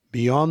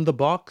Beyond the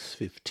Box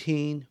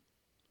 15,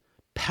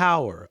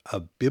 Power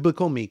of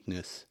Biblical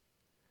Meekness,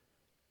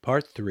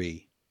 Part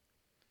 3,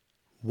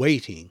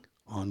 Waiting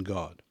on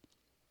God.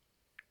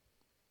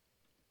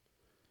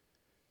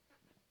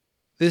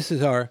 This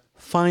is our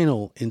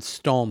final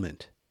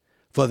installment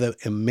for the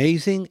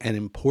amazing and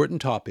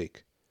important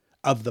topic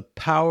of the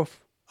power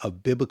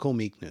of biblical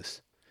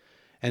meekness,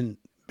 and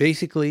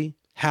basically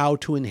how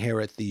to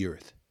inherit the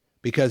earth,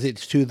 because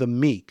it's to the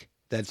meek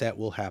that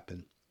will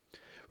happen.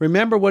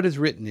 Remember what is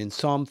written in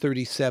Psalm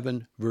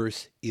 37,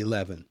 verse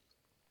 11.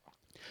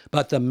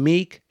 But the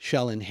meek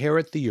shall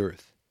inherit the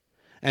earth,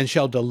 and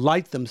shall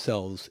delight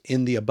themselves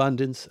in the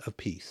abundance of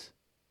peace.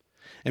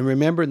 And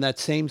remember in that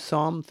same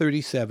Psalm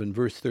 37,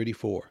 verse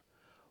 34,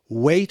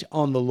 wait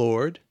on the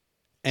Lord,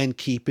 and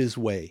keep his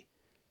way,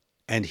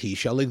 and he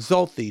shall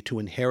exalt thee to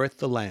inherit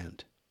the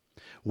land.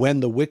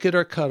 When the wicked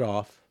are cut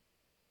off,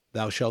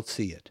 thou shalt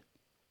see it.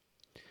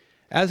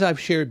 As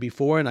I've shared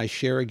before, and I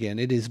share again,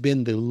 it has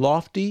been the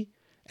lofty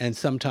and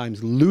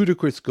sometimes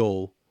ludicrous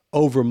goal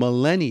over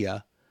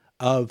millennia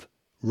of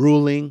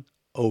ruling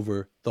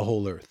over the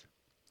whole earth.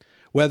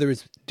 Whether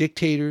it's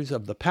dictators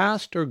of the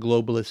past or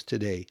globalists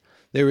today,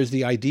 there is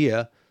the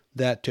idea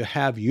that to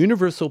have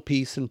universal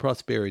peace and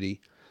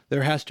prosperity,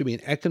 there has to be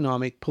an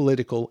economic,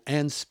 political,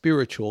 and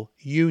spiritual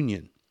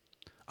union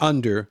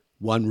under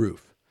one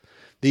roof.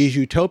 These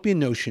utopian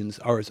notions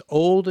are as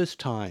old as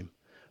time,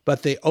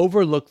 but they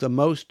overlook the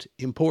most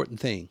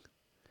important thing.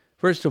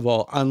 First of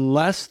all,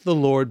 unless the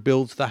Lord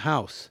builds the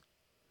house,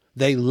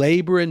 they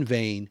labor in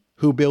vain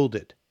who build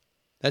it.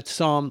 That's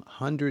Psalm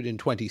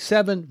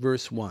 127,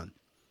 verse 1.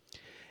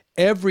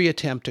 Every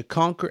attempt to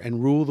conquer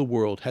and rule the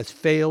world has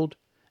failed,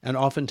 and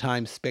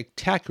oftentimes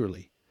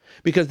spectacularly,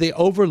 because they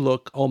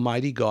overlook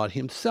Almighty God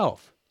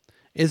himself.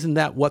 Isn't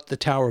that what the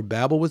Tower of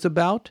Babel was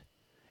about?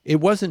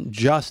 It wasn't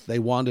just they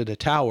wanted a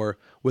tower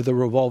with a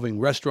revolving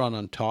restaurant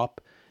on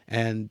top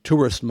and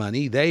tourist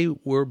money. They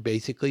were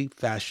basically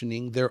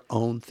fashioning their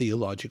own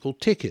theological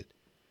ticket,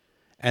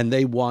 and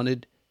they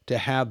wanted to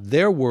have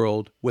their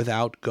world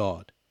without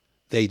God.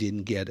 They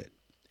didn't get it,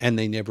 and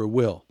they never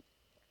will.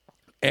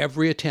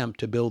 Every attempt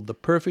to build the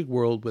perfect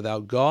world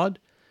without God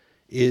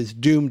is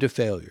doomed to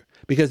failure,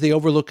 because they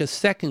overlook a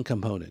second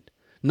component.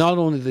 Not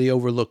only do they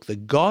overlook the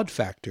God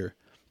factor,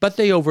 but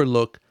they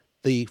overlook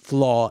the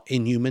flaw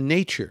in human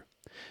nature,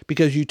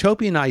 because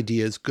utopian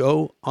ideas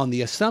go on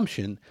the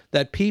assumption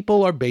that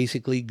people are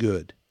basically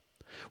good.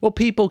 Well,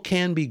 people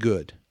can be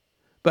good,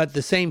 but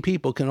the same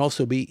people can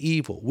also be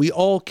evil. We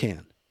all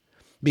can,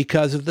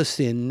 because of the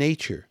sin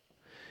nature.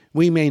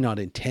 We may not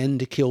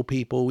intend to kill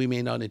people. We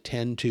may not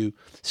intend to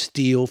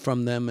steal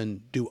from them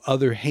and do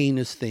other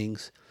heinous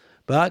things.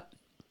 But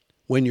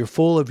when you're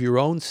full of your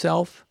own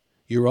self,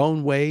 your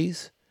own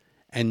ways,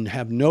 and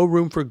have no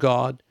room for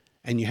God,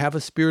 and you have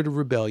a spirit of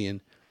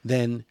rebellion,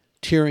 then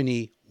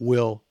tyranny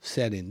will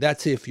set in.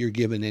 That's if you're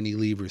given any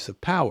levers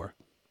of power.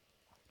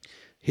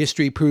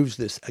 History proves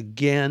this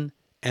again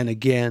and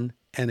again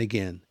and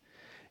again.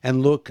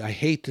 And look, I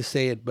hate to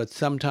say it, but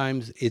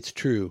sometimes it's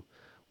true.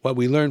 What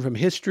we learn from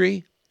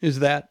history is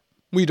that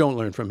we don't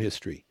learn from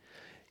history.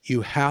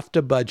 You have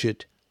to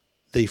budget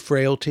the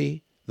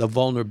frailty, the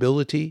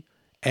vulnerability,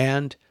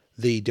 and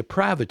the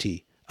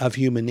depravity of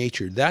human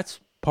nature. That's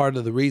part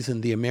of the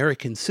reason the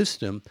American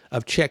system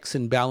of checks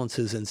and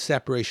balances and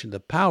separation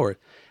of power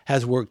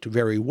has worked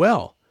very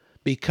well,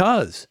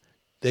 because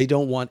they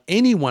don't want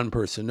any one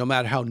person, no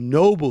matter how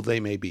noble they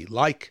may be,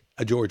 like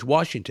a George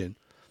Washington,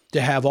 to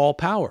have all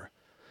power.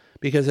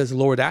 Because as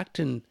Lord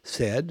Acton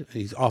said,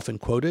 he's often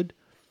quoted,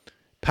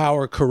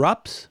 power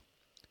corrupts,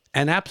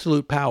 and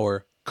absolute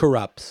power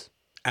corrupts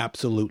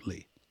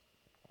absolutely.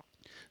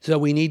 So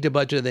we need to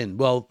budget in.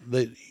 Well,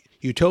 the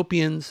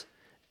utopians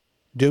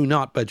do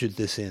not budget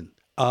this in,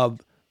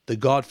 of the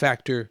God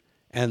factor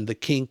and the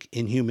kink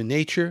in human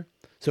nature.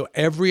 So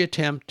every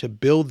attempt to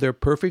build their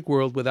perfect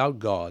world without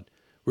God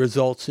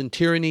results in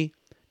tyranny,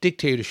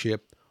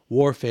 dictatorship,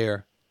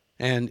 warfare,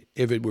 and,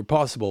 if it were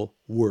possible,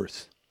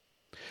 worse.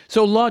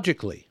 So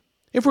logically,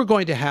 if we're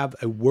going to have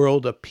a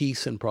world of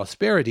peace and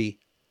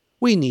prosperity,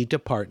 we need to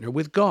partner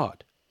with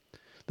God.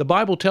 The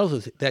Bible tells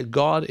us that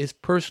God is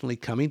personally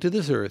coming to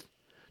this earth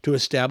to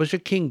establish a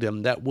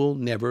kingdom that will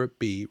never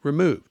be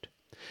removed.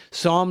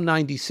 Psalm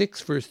 96,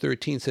 verse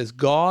 13 says,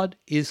 God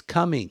is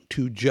coming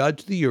to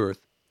judge the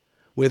earth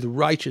with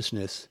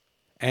righteousness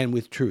and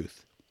with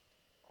truth.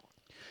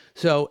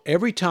 So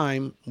every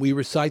time we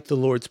recite the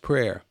Lord's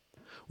Prayer,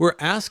 we're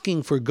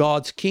asking for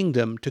God's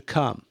kingdom to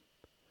come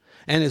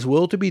and his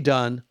will to be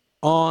done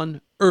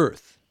on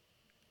earth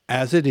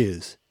as it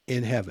is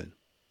in heaven.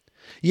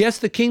 Yes,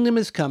 the kingdom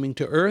is coming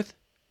to earth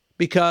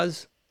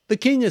because the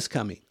king is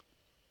coming.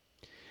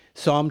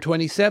 Psalm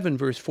 27,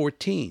 verse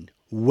 14,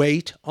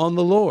 wait on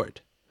the Lord,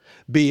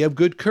 be of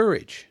good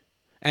courage,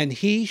 and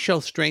he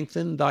shall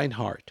strengthen thine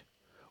heart.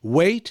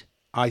 Wait,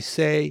 I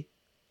say,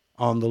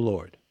 on the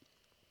Lord.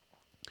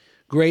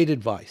 Great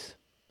advice.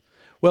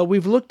 Well,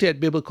 we've looked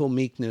at biblical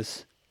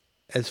meekness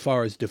as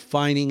far as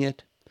defining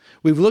it.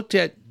 We've looked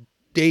at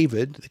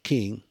David, the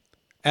king,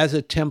 as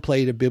a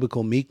template of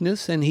biblical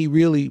meekness, and he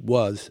really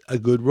was a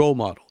good role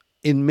model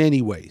in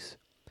many ways.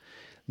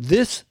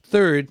 This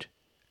third,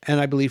 and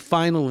I believe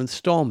final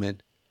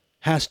installment,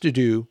 has to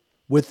do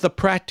with the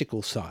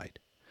practical side.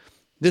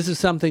 This is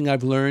something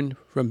I've learned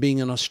from being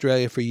in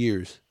Australia for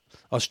years.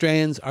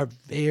 Australians are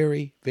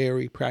very,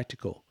 very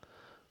practical.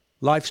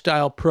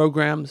 Lifestyle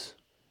programs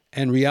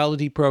and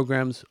reality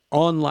programs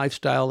on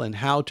lifestyle and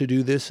how to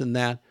do this and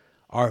that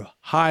are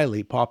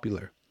highly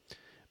popular.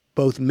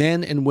 Both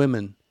men and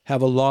women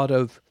have a lot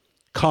of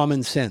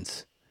common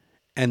sense,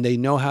 and they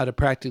know how to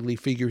practically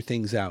figure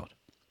things out.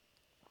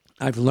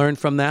 I've learned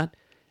from that,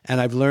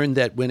 and I've learned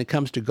that when it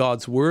comes to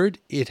God's word,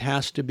 it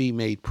has to be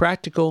made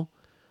practical,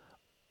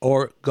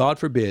 or, God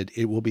forbid,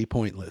 it will be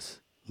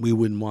pointless. We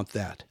wouldn't want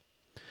that.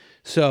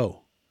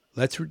 So,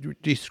 let's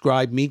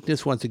describe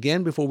meekness once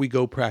again before we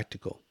go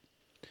practical.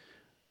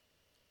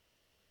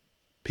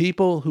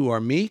 People who are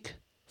meek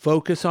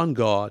focus on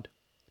God,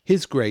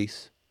 His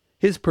grace,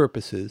 His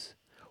purposes,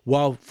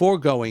 while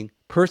foregoing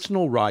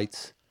personal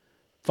rights,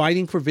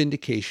 fighting for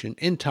vindication,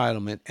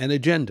 entitlement, and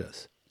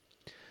agendas.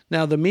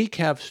 Now, the meek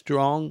have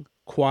strong,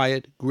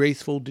 quiet,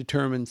 graceful,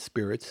 determined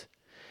spirits,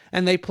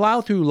 and they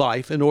plow through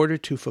life in order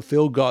to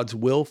fulfill God's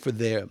will for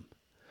them.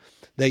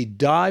 They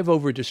dive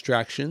over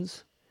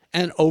distractions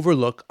and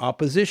overlook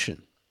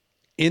opposition.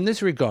 In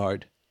this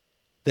regard,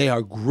 they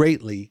are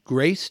greatly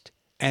graced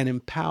and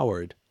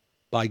empowered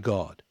by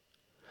God.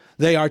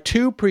 They are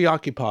too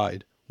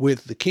preoccupied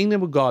with the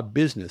kingdom of God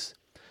business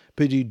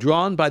to be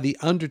drawn by the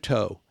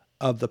undertow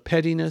of the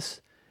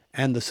pettiness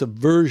and the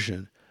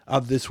subversion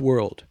of this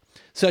world.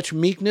 Such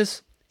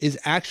meekness is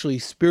actually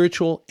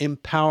spiritual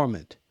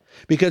empowerment,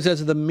 because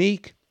as the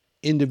meek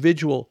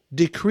individual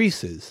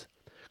decreases,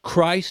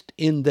 Christ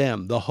in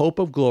them, the hope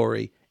of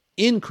glory,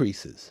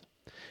 increases,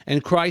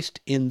 and Christ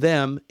in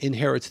them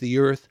inherits the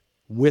earth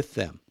with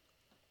them.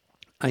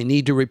 I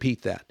need to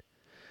repeat that.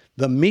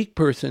 The meek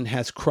person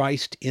has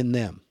Christ in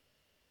them.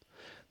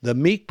 The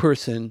meek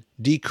person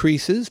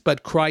decreases,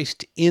 but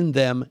Christ in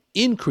them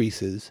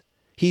increases.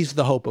 He's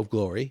the hope of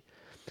glory,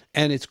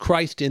 and it's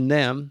Christ in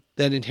them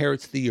that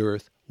inherits the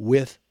earth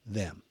with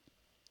them.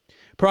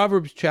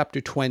 Proverbs chapter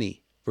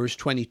 20, verse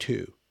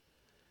 22.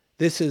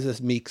 This is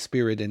a meek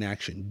spirit in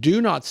action.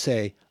 Do not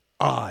say,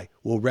 I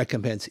will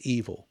recompense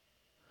evil.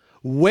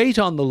 Wait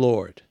on the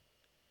Lord,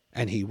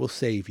 and He will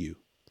save you.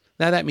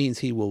 Now that means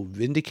He will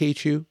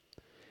vindicate you.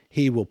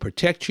 He will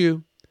protect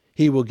you.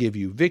 He will give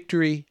you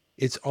victory.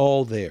 It's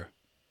all there.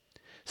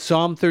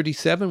 Psalm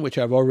 37, which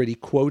I've already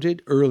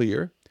quoted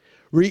earlier,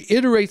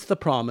 reiterates the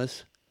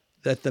promise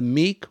that the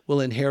meek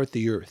will inherit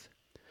the earth,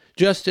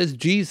 just as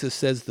Jesus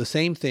says the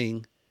same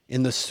thing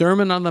in the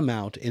Sermon on the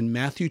Mount in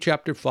Matthew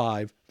chapter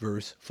 5,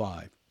 verse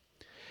 5.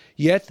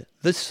 Yet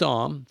this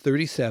Psalm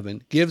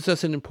 37 gives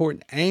us an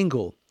important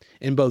angle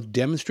in both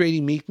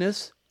demonstrating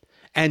meekness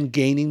and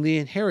gaining the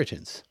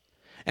inheritance,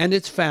 and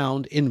it's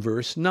found in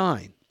verse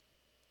 9.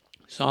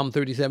 Psalm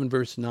 37,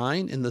 verse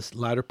 9, in the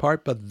latter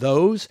part, but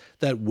those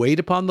that wait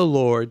upon the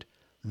Lord,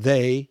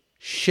 they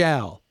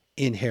shall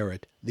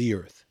inherit the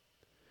earth.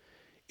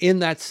 In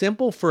that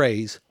simple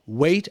phrase,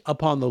 wait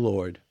upon the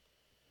Lord,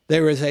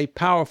 there is a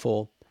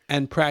powerful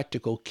and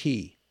practical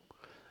key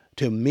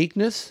to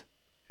meekness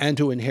and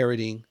to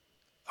inheriting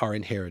our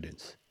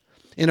inheritance.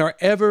 In our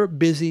ever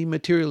busy,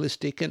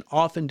 materialistic, and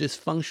often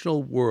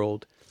dysfunctional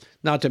world,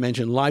 not to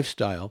mention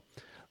lifestyle,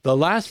 the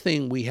last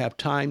thing we have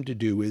time to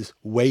do is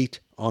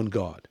wait on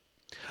God.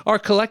 Our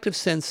collective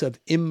sense of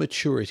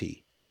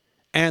immaturity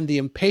and the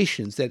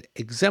impatience that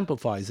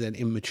exemplifies that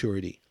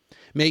immaturity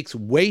makes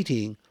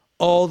waiting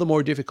all the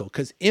more difficult,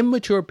 because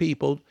immature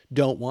people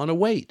don't want to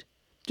wait.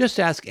 Just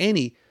ask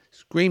any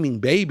screaming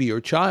baby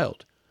or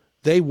child.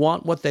 They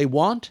want what they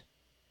want,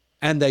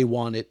 and they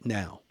want it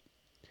now.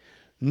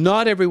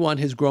 Not everyone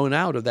has grown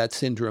out of that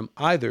syndrome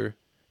either,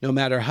 no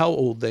matter how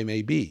old they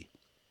may be.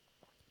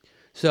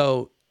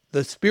 So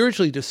the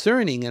spiritually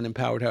discerning and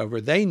empowered,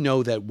 however, they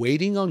know that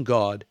waiting on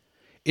God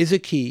is a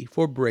key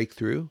for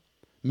breakthrough,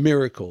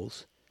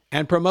 miracles,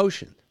 and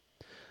promotion.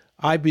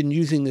 I've been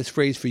using this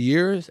phrase for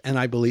years, and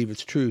I believe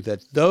it's true,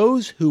 that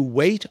those who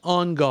wait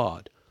on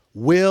God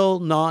will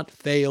not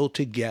fail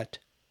to get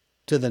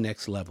to the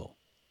next level.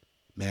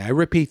 May I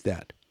repeat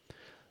that?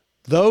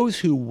 Those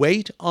who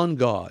wait on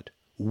God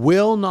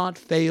will not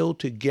fail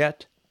to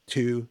get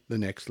to the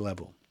next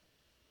level.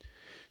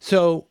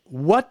 So,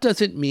 what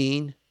does it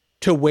mean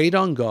to wait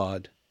on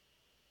God,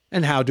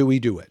 and how do we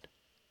do it?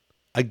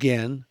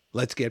 Again,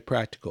 let's get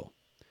practical.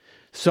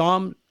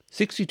 Psalm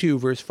 62,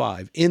 verse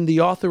 5, in the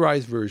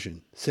Authorized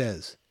Version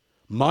says,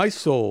 my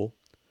soul,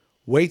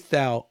 wait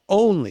thou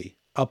only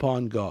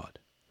upon God,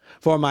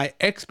 for my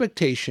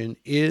expectation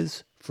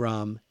is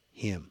from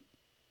Him.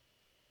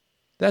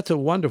 That's a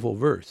wonderful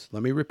verse.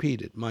 Let me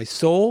repeat it. My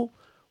soul,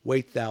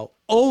 wait thou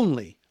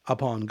only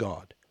upon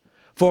God,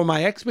 for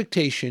my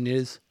expectation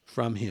is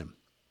from Him.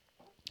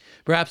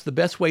 Perhaps the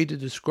best way to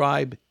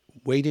describe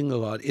waiting on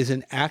God is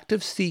an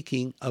active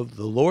seeking of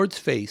the Lord's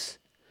face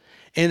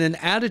in an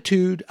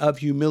attitude of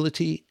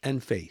humility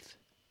and faith.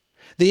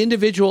 The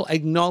individual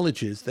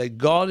acknowledges that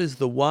God is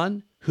the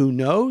one who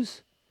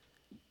knows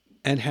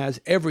and has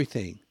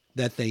everything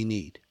that they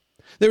need.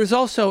 There is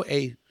also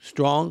a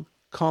strong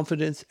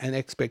confidence and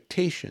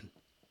expectation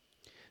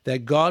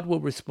that God will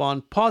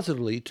respond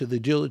positively to the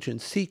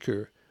diligent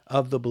seeker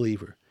of the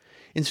believer.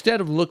 Instead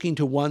of looking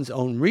to one's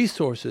own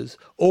resources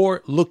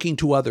or looking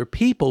to other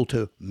people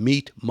to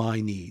meet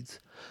my needs,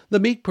 the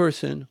meek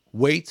person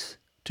waits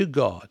to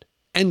God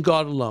and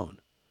God alone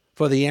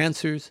for the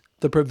answers,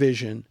 the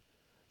provision,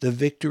 the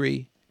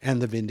victory,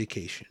 and the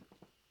vindication.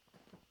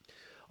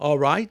 All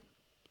right,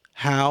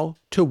 how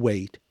to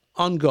wait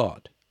on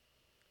God.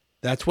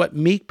 That's what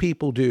meek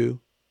people do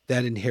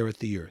that inherit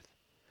the earth.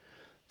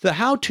 The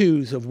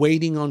how-tos of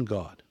waiting on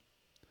God.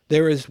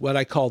 There is what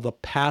I call the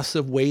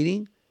passive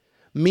waiting,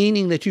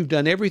 meaning that you've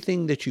done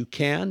everything that you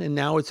can and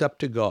now it's up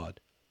to God.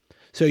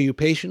 So you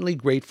patiently,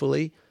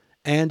 gratefully,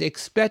 and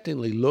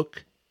expectantly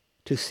look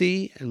to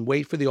see and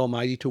wait for the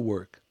Almighty to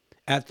work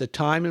at the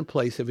time and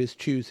place of His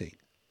choosing.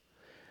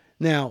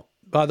 Now,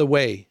 by the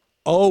way,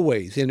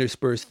 always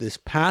intersperse this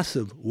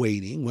passive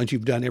waiting, once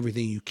you've done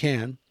everything you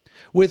can,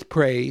 with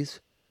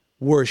praise,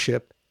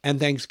 worship, and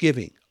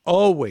thanksgiving.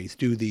 Always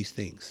do these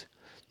things.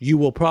 You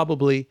will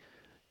probably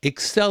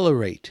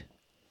accelerate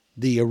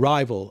the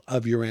arrival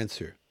of your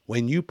answer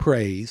when you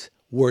praise,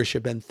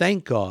 worship, and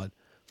thank God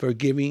for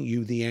giving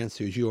you the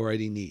answers you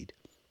already need.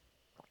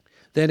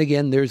 Then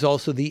again, there's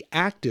also the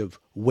active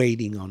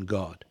waiting on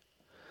God.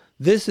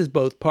 This is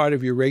both part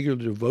of your regular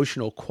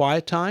devotional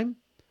quiet time,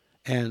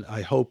 and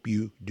I hope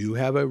you do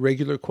have a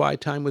regular quiet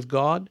time with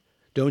God,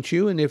 don't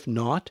you? And if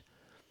not,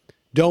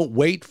 don't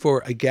wait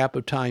for a gap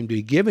of time to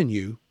be given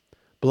you.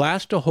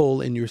 Blast a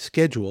hole in your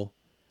schedule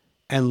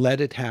and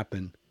let it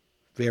happen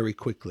very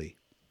quickly.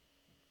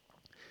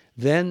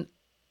 Then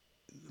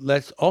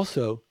let's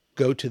also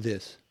go to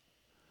this.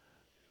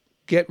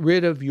 Get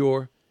rid of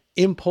your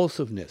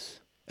impulsiveness,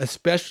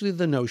 especially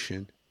the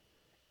notion,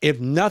 if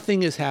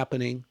nothing is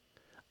happening,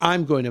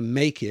 I'm going to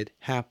make it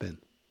happen.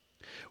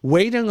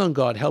 Waiting on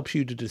God helps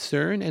you to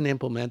discern and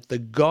implement the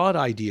God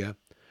idea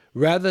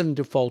rather than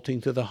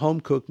defaulting to the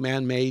home-cooked,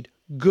 man-made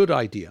good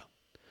idea.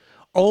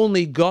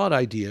 Only God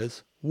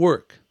ideas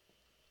work.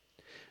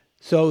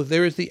 So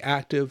there is the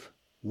active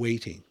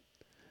waiting.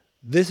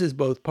 This is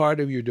both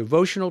part of your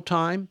devotional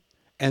time,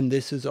 and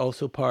this is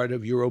also part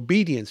of your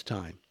obedience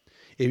time.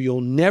 If you'll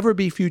never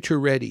be future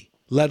ready,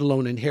 let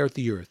alone inherit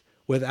the earth,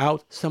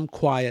 without some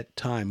quiet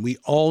time. We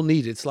all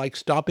need it. It's like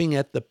stopping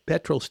at the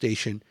petrol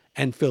station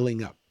and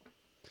filling up.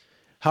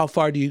 How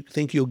far do you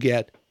think you'll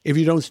get if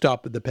you don't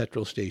stop at the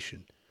petrol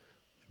station?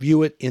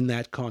 View it in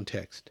that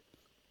context.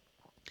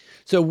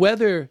 So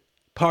whether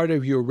part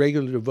of your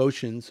regular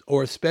devotions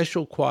or a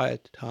special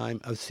quiet time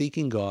of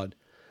seeking God,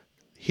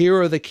 here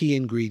are the key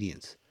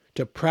ingredients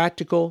to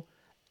practical,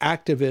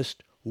 activist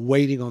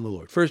waiting on the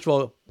Lord. First of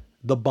all,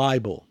 the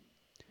Bible.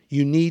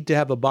 You need to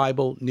have a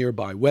Bible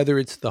nearby, whether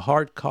it's the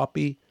hard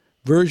copy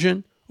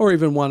version or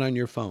even one on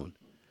your phone.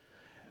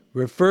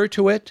 Refer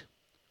to it,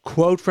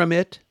 quote from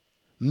it,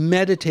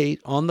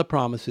 meditate on the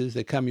promises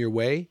that come your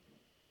way,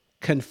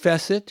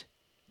 confess it,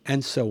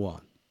 and so on.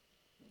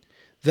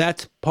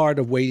 That's part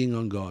of waiting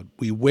on God.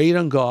 We wait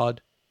on God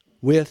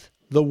with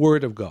the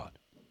Word of God.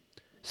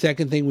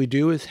 Second thing we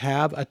do is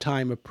have a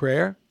time of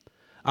prayer,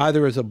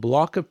 either as a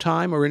block of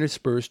time or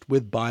interspersed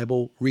with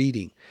Bible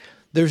reading.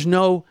 There's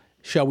no,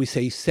 shall we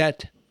say,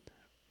 set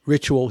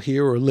ritual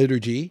here or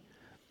liturgy.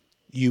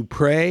 You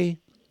pray,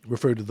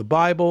 refer to the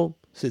Bible,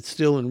 sit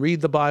still and read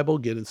the Bible,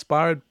 get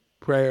inspired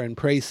prayer and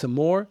pray some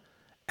more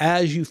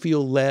as you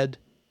feel led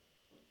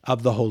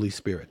of the Holy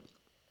Spirit.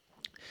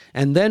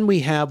 And then we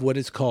have what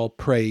is called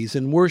praise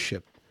and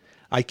worship.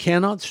 I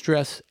cannot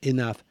stress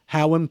enough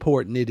how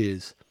important it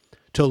is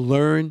to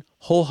learn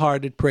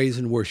wholehearted praise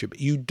and worship.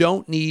 You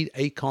don't need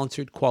a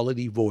concert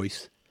quality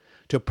voice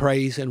to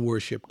praise and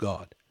worship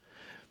God.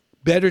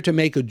 Better to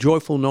make a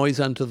joyful noise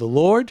unto the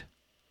Lord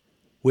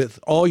with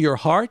all your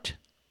heart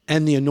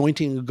and the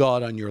anointing of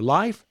God on your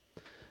life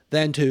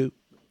than to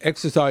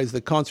exercise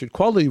the concert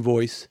quality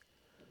voice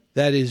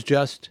that is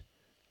just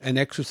an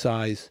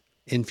exercise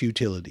in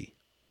futility.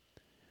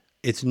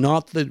 It's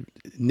not the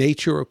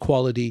nature or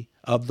quality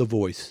of the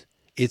voice.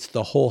 It's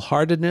the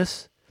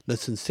wholeheartedness, the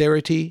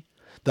sincerity,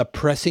 the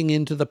pressing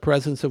into the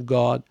presence of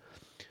God.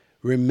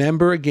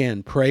 Remember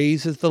again,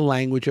 praise is the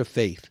language of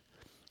faith.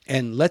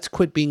 And let's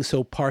quit being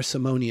so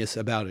parsimonious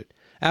about it.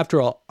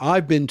 After all,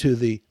 I've been to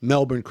the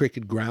Melbourne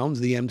Cricket Grounds,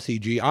 the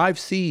MCG. I've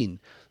seen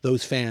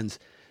those fans,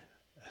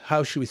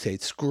 how should we say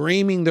it,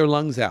 screaming their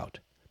lungs out,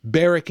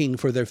 barracking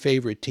for their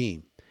favorite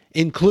team,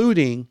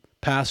 including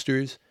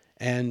pastors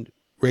and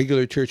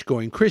regular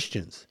church-going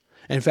Christians.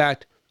 In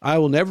fact, I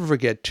will never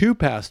forget two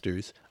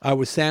pastors. I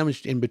was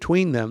sandwiched in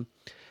between them.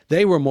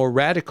 They were more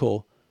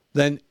radical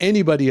than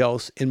anybody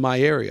else in my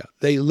area.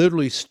 They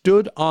literally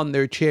stood on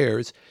their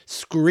chairs,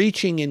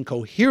 screeching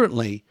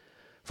incoherently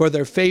for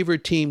their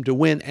favorite team to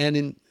win.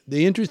 And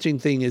the interesting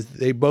thing is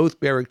they both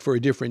barracked for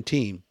a different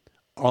team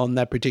on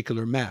that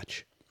particular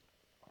match.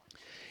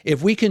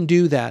 If we can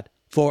do that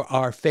for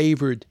our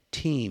favored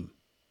team,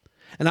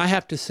 And I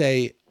have to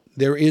say,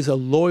 there is a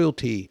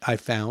loyalty I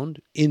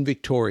found in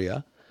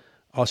Victoria,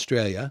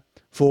 Australia,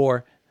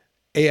 for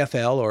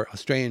AFL or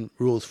Australian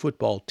rules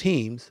football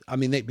teams. I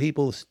mean,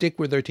 people stick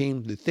with their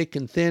team through thick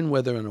and thin,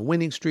 whether on a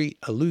winning streak,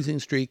 a losing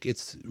streak.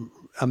 It's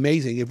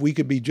amazing. If we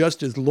could be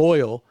just as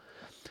loyal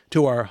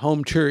to our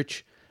home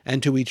church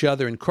and to each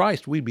other in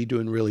Christ, we'd be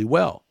doing really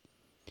well.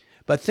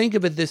 But think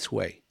of it this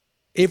way.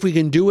 If we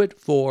can do it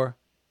for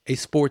a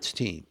sports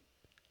team,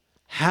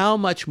 how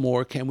much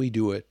more can we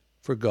do it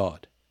for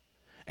God?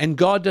 And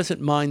God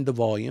doesn't mind the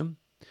volume,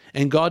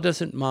 and God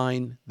doesn't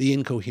mind the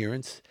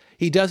incoherence.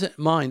 He doesn't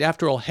mind.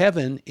 After all,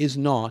 heaven is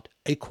not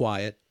a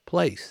quiet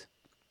place.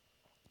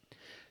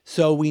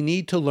 So we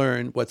need to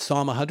learn what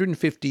Psalm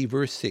 150,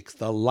 verse 6,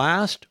 the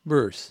last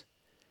verse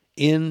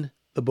in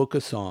the book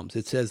of Psalms,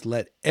 it says,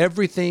 "Let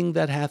everything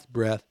that hath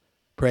breath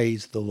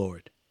praise the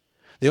Lord."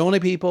 The only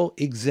people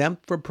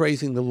exempt from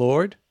praising the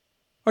Lord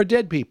are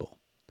dead people.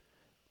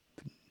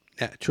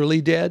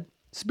 Naturally dead,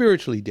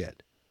 spiritually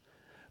dead.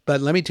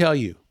 But let me tell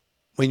you,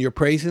 when you're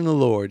praising the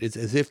Lord, it's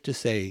as if to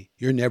say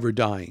you're never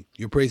dying.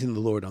 You're praising the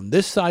Lord on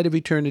this side of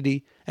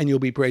eternity, and you'll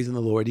be praising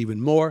the Lord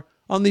even more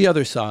on the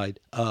other side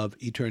of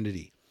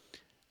eternity.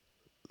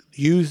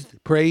 Use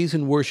praise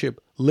and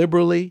worship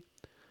liberally,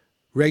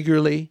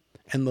 regularly,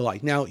 and the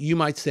like. Now, you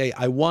might say,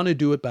 I want to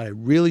do it, but I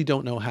really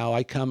don't know how.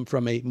 I come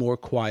from a more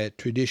quiet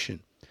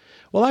tradition.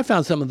 Well, I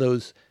found some of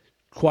those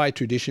quiet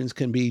traditions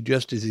can be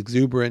just as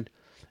exuberant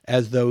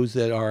as those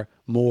that are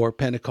more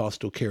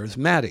Pentecostal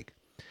charismatic.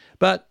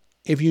 But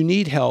if you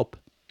need help,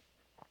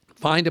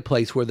 find a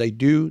place where they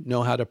do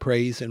know how to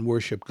praise and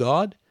worship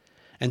God,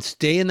 and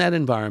stay in that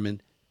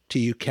environment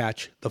till you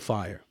catch the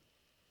fire.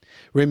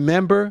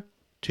 Remember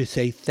to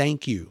say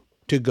thank you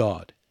to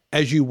God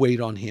as you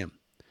wait on Him.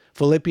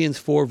 Philippians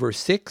 4, verse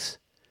 6,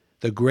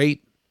 the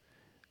great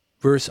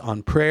verse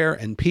on prayer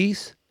and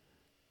peace.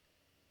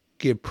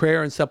 Give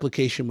prayer and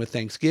supplication with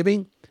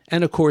thanksgiving.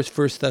 And of course,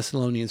 1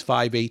 Thessalonians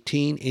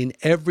 5:18, in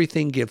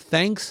everything give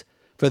thanks,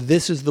 for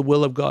this is the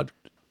will of God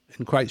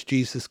in Christ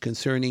Jesus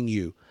concerning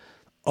you.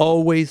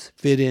 Always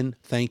fit in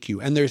thank you.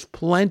 And there's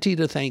plenty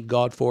to thank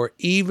God for,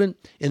 even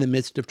in the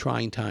midst of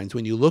trying times.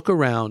 When you look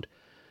around,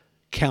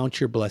 count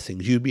your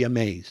blessings. You'd be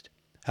amazed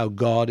how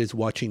God is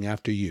watching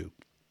after you.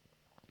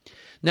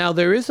 Now,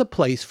 there is a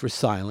place for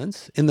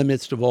silence in the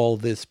midst of all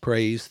this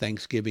praise,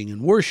 thanksgiving,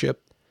 and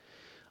worship.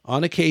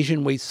 On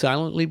occasion, wait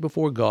silently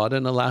before God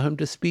and allow Him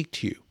to speak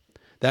to you.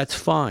 That's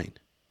fine.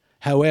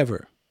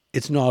 However,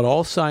 it's not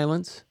all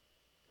silence.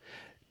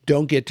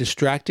 Don't get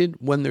distracted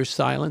when there's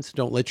silence.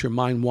 Don't let your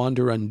mind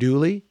wander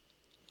unduly.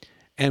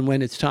 And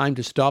when it's time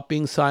to stop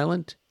being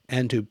silent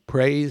and to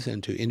praise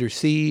and to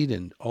intercede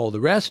and all the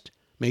rest,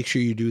 make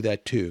sure you do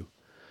that too.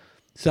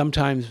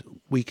 Sometimes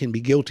we can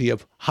be guilty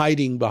of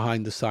hiding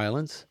behind the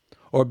silence,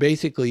 or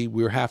basically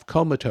we're half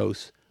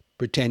comatose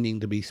pretending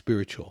to be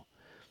spiritual.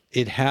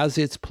 It has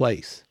its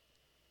place.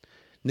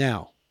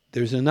 Now,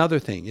 there's another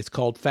thing. It's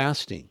called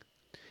fasting.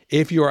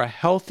 If you're a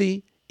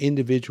healthy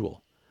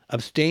individual,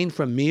 abstain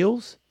from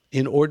meals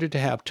in order to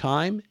have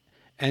time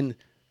and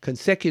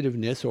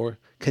consecutiveness or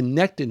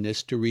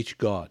connectedness to reach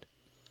God.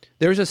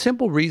 There's a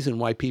simple reason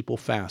why people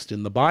fast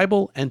in the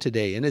Bible and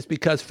today, and it's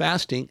because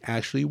fasting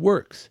actually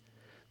works.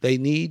 They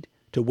need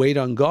to wait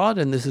on God,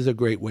 and this is a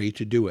great way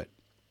to do it.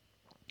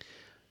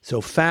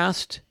 So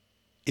fast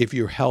if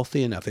you're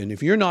healthy enough. And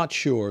if you're not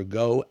sure,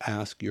 go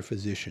ask your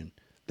physician.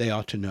 They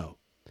ought to know.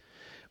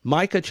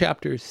 Micah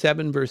chapter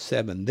 7, verse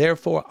 7,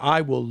 therefore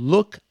I will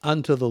look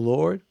unto the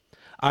Lord.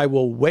 I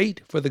will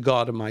wait for the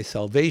God of my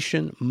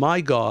salvation.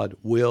 My God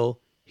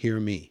will hear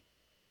me.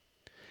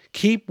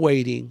 Keep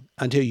waiting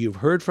until you've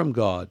heard from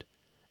God,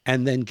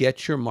 and then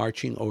get your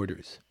marching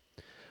orders.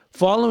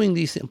 Following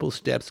these simple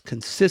steps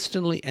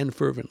consistently and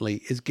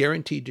fervently is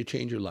guaranteed to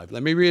change your life.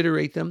 Let me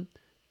reiterate them.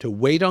 To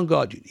wait on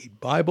God, you need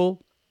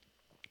Bible,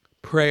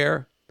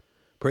 prayer,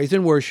 praise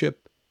and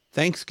worship,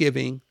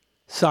 thanksgiving,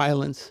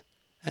 silence,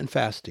 and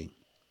fasting.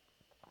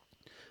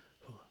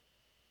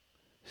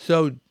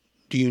 So,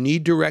 do you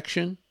need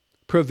direction,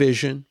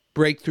 provision,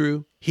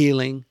 breakthrough,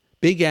 healing,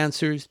 big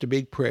answers to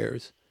big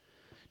prayers?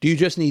 Do you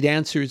just need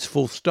answers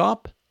full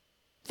stop?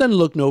 Then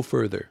look no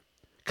further.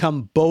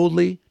 Come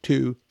boldly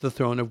to the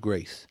throne of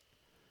grace.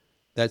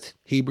 That's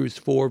Hebrews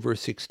 4,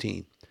 verse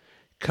 16.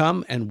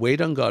 Come and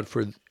wait on God,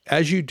 for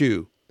as you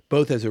do,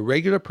 both as a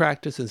regular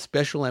practice and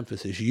special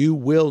emphasis, you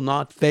will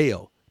not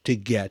fail to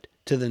get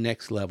to the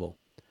next level.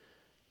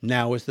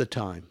 Now is the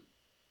time.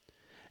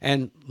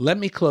 And let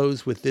me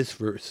close with this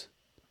verse.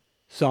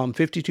 Psalm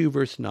 52,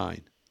 verse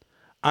 9.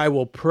 I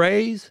will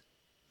praise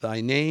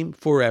thy name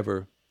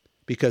forever,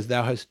 because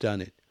thou hast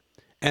done it.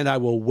 And I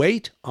will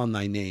wait on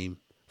thy name,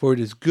 for it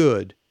is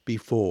good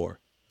before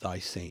thy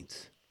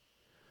saints.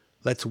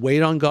 Let's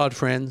wait on God,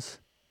 friends.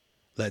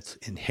 Let's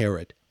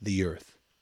inherit the earth.